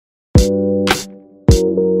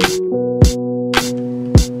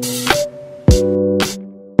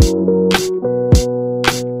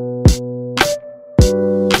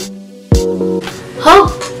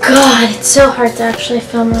so hard to actually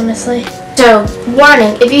film, honestly. So,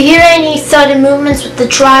 warning, if you hear any sudden movements with the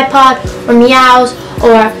tripod, or meows,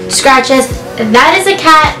 or scratches, that is a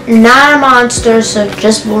cat, not a monster, so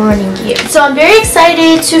just warning you. So I'm very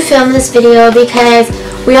excited to film this video because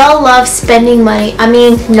we all love spending money. I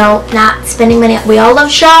mean, no, not spending money. We all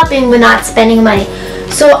love shopping, but not spending money.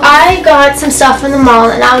 So I got some stuff from the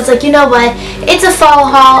mall, and I was like, you know what? It's a fall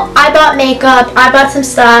haul. I bought makeup. I bought some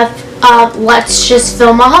stuff. Let's just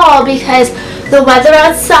film a haul because the weather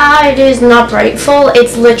outside is not brightful.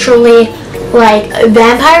 It's literally like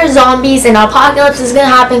vampire zombies and apocalypse is gonna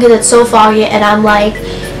happen because it's so foggy, and I'm like,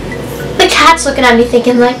 the cat's looking at me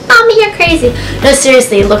thinking like, Mommy, you're crazy. No,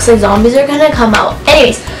 seriously, it looks like zombies are gonna come out.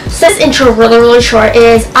 Anyways, so this intro really short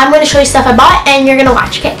is I'm gonna show you stuff I bought and you're gonna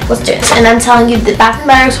watch. Okay, let's do this. And I'm telling you, the Bath and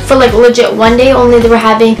Body Works for like legit one day only, they were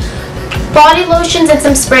having body lotions and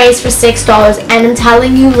some sprays for $6, and I'm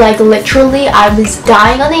telling you, like literally I was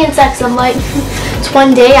dying on the inside because I'm like, it's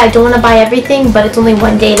one day, I don't want to buy everything, but it's only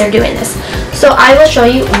one day they're doing this. So I will show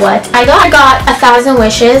you what I got. I got 1,000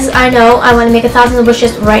 wishes. I know I want to make 1,000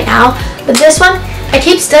 wishes right now, but this one I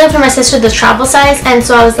keep stealing from my sister the travel size, and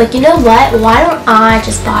so I was like, you know what, why don't I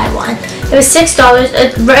just buy one? It was $6.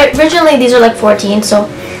 Originally these are like 14, so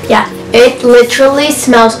yeah, it literally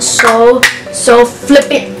smells so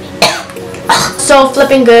flipping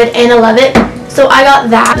good, and I love it. So I got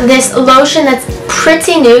that. This lotion that's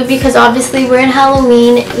pretty new because obviously we're in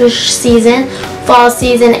Halloween season, fall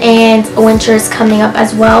season, and winter is coming up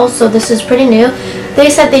as well, so this is pretty new. They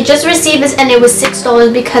said they just received this and it was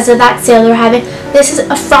 $6 because of that sale they're having. This is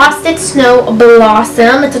a Frosted Snow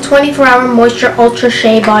Blossom. It's a 24-hour moisture ultra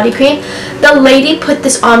shea body cream. The lady put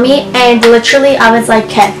this on me and literally I was like,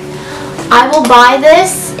 okay, I will buy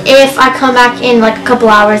this if I come back in like a couple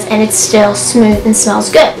hours and it's still smooth and smells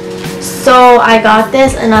good. So I got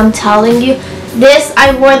this, and I'm telling you, this,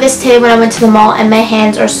 I wore this today when I went to the mall and my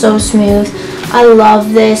hands are so smooth. I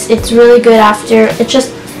love this. It's really good after. It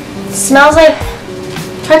just smells like,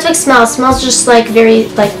 it's hard to explain. It smells just like very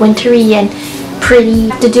like wintry and pretty.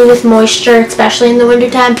 To do with moisture, especially in the winter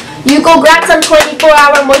time. You go grab some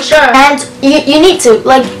 24-hour moisture, and you need to,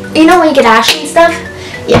 like, you know when you get ashy and stuff?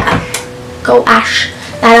 Yeah, go ash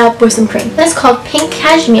that up with some cream. This is called Pink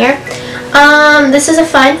Cashmere. This is a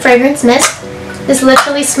fine fragrance mist. This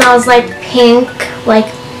literally smells like pink. Like,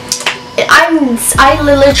 I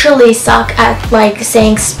literally suck at like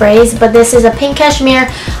saying sprays, but this is a pink cashmere.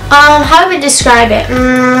 How would I describe it?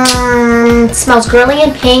 It smells girly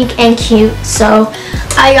and pink and cute, so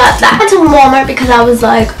I got that. I went to Walmart because I was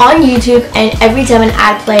like on YouTube, and every time an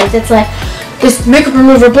ad plays, it's like this makeup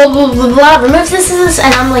remover, blah blah blah blah, removes this,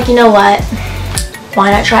 and I'm like, you know what?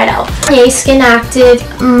 Why not try it out? Garnier Skin Active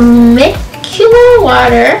Micellar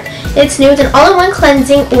Water. It's new with an all-in-one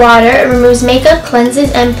cleansing water. It removes makeup, cleanses,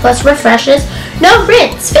 and plus refreshes. No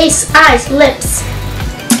rinse, face, eyes, lips,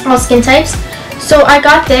 all skin types. So I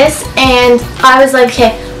got this, and I was like,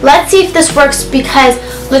 okay, let's see if this works, because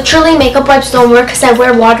literally makeup wipes don't work because I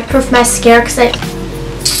wear waterproof mascara, because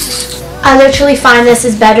I literally find this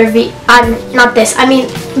is better. Not this. I mean,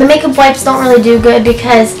 the makeup wipes don't really do good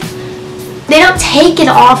because they don't take it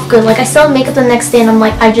off good. Like, I still have makeup the next day and I'm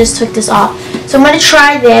like, I just took this off. So I'm going to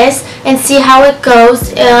try this and see how it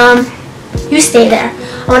goes. You stay there.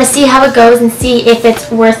 I want to see how it goes and see if it's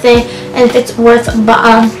worth it and if it's worth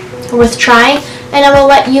trying. And I will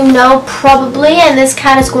let you know probably. And this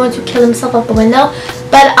cat is going to kill himself out the window.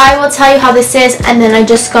 But I will tell you how this is. And then I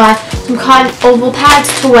just got some cotton oval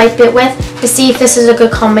pads to wipe it with to see if this is a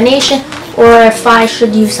good combination or if I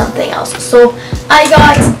should use something else. So I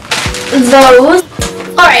got those.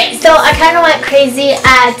 Alright, so I kind of went crazy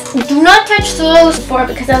at do not touch those before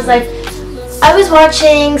because I was like, I was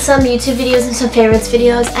watching some YouTube videos and some favorites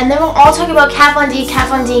videos, and they were all talking about Kat Von D, Kat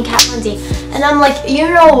Von D, Kat Von D, and I'm like, you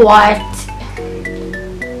know what?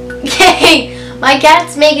 Okay, my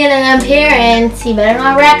cat's making an appearance, he better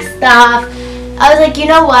not wreck stuff. I was like, you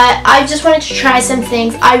know what? I just wanted to try some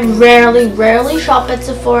things. I rarely shop at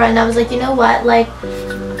Sephora, and I was like, you know what? Like,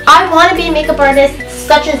 I want to be a makeup artist,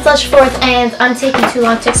 such and such forth, and I'm taking too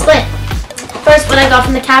long to explain. First, what I got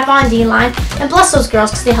from the Kat Von D line, and bless those girls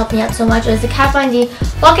because they helped me out so much, is the Kat Von D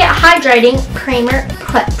Lock-It Hydrating Primer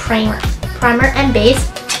and Base.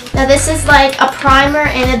 Now this is like a primer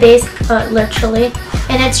and a base, literally,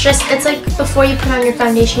 and it's like before you put on your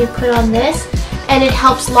foundation, you put on this, and it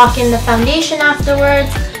helps lock in the foundation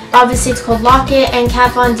afterwards. Obviously, it's called Lock-It, and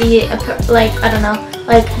Kat Von D, like, I don't know,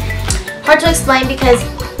 like, hard to explain because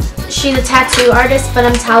she's a tattoo artist, but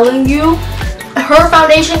I'm telling you, her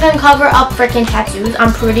foundation can cover up freaking tattoos.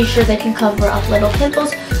 I'm pretty sure they can cover up little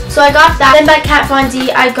pimples. So I got that. Then by Kat Von D,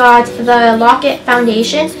 I got the Lock-It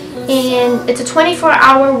foundation and it's a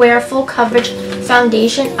 24-hour wear full coverage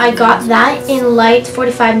foundation. I got that in light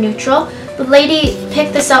 45 neutral. The lady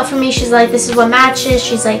picked this out for me. She's like, this is what matches.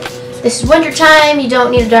 She's like, this is winter time. You don't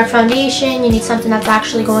need a dark foundation. You need something that's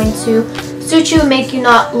actually going to suit you and make you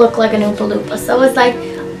not look like an Oompa Loompa. So I was like,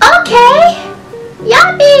 okay,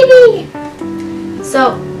 yeah, baby.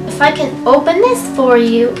 So if I can open this for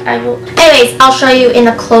you, I will. Anyways, I'll show you in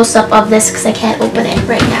a close-up of this because I can't open it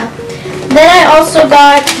right now. Then I also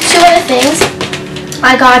got two other things.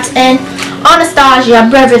 I got an Anastasia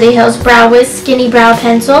Beverly Hills Brow Wiz Skinny Brow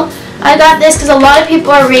Pencil. I got this because a lot of people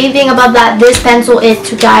are raving about that. This pencil is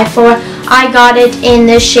to die for. I got it in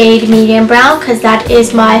the shade medium brown because that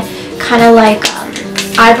is my kind of like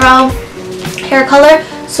eyebrow hair color.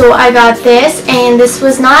 So I got this, and this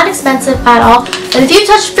was not expensive at all. And if you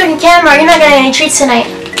touch the freaking camera, you're not getting any treats tonight.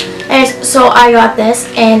 And so I got this,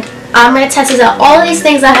 and I'm going to test this out. All of these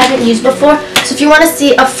things I haven't used before. So if you want to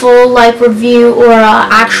see a full like review or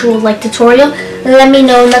actual like tutorial, let me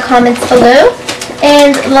know in the comments below.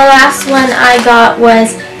 And the last one I got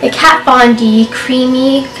was the Kat Von D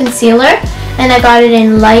Creamy Concealer, and I got it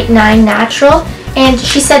in Light 9 Natural. And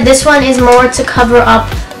she said this one is more to cover up,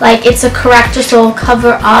 like it's a corrector, so it'll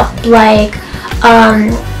cover up like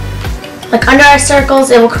under eye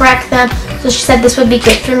circles, it will correct them. So she said this would be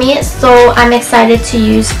good for me, so I'm excited to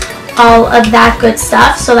use all of that good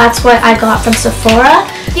stuff. So that's what I got from Sephora.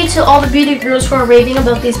 Thank you to all the beauty gurus who are raving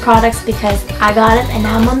about these products because I got it and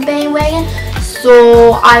now I'm on bandwagon.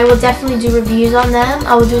 So I will definitely do reviews on them.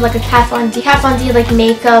 I will do like a Kat Von D like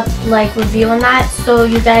makeup like review on that, so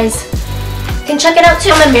you guys can check it out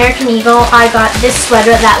too. From American Eagle, I got this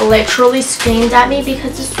sweater that literally screamed at me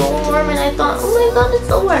because it's so warm, and I thought, oh my god, it's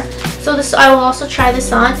so warm. So this, I will also try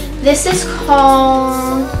this on. This is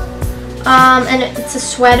called and it's a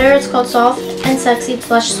sweater. It's called Soft and Sexy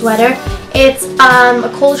Plush Sweater. It's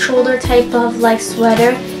a cold shoulder type of like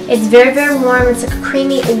sweater. It's very, very warm. It's like a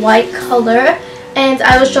creamy white color, and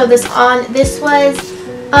I will show this on. This was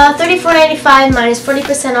 $34.95 minus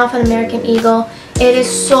 40% off on American Eagle. It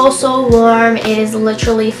is so, so warm. It is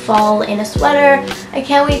literally fall in a sweater. I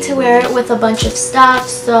can't wait to wear it with a bunch of stuff.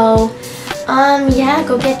 So yeah,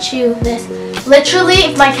 go get you this. Literally,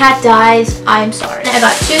 if my cat dies, I'm sorry. I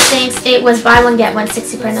got two things. It was buy one get one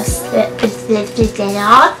 60%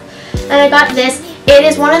 off, and I got this. It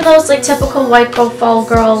is one of those like typical white girl, fall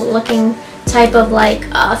girl looking type of like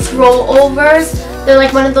throwovers. They're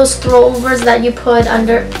like one of those throwovers that you put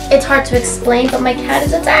under. It's hard to explain, but my cat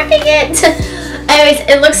is attacking it. Anyways,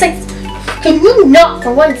 it looks like. Can you not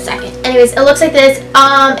for 1 second? Anyways, it looks like this.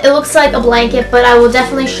 It looks like a blanket, but I will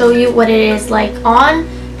definitely show you what it is like on.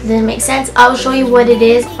 Does it make sense? I will show you what it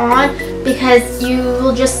is on because you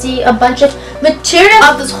will just see a bunch of material.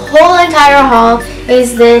 Of this whole entire haul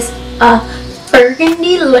is this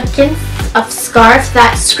burgundy looking scarf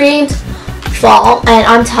that screams fall, and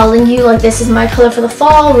I'm telling you, like, this is my color for the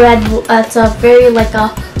fall. Red. It's a very like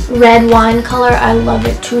a red wine color. I love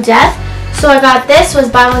it to death. So I got this, was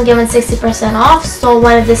buy one get one 60% off. So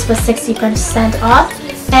one of this was 60% off,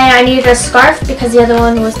 and I needed a scarf because the other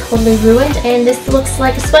one was totally ruined. And this looks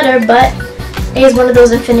like a sweater, but it is one of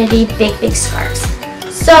those infinity big scarves.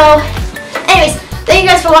 So anyways, thank you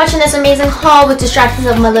guys for watching this amazing haul with distractions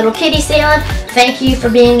of my little kitty Salem. Thank you for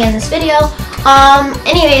being in this video.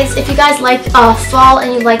 Anyways, if you guys like fall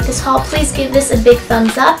and you like this haul, please give this a big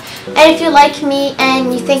thumbs up. And if you like me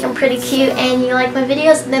and you think I'm pretty cute and you like my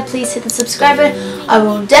videos, then please hit the subscribe button. I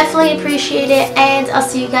will definitely appreciate it, and I'll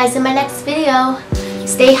see you guys in my next video.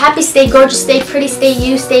 Stay happy, stay gorgeous, stay pretty, stay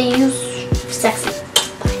you sexy.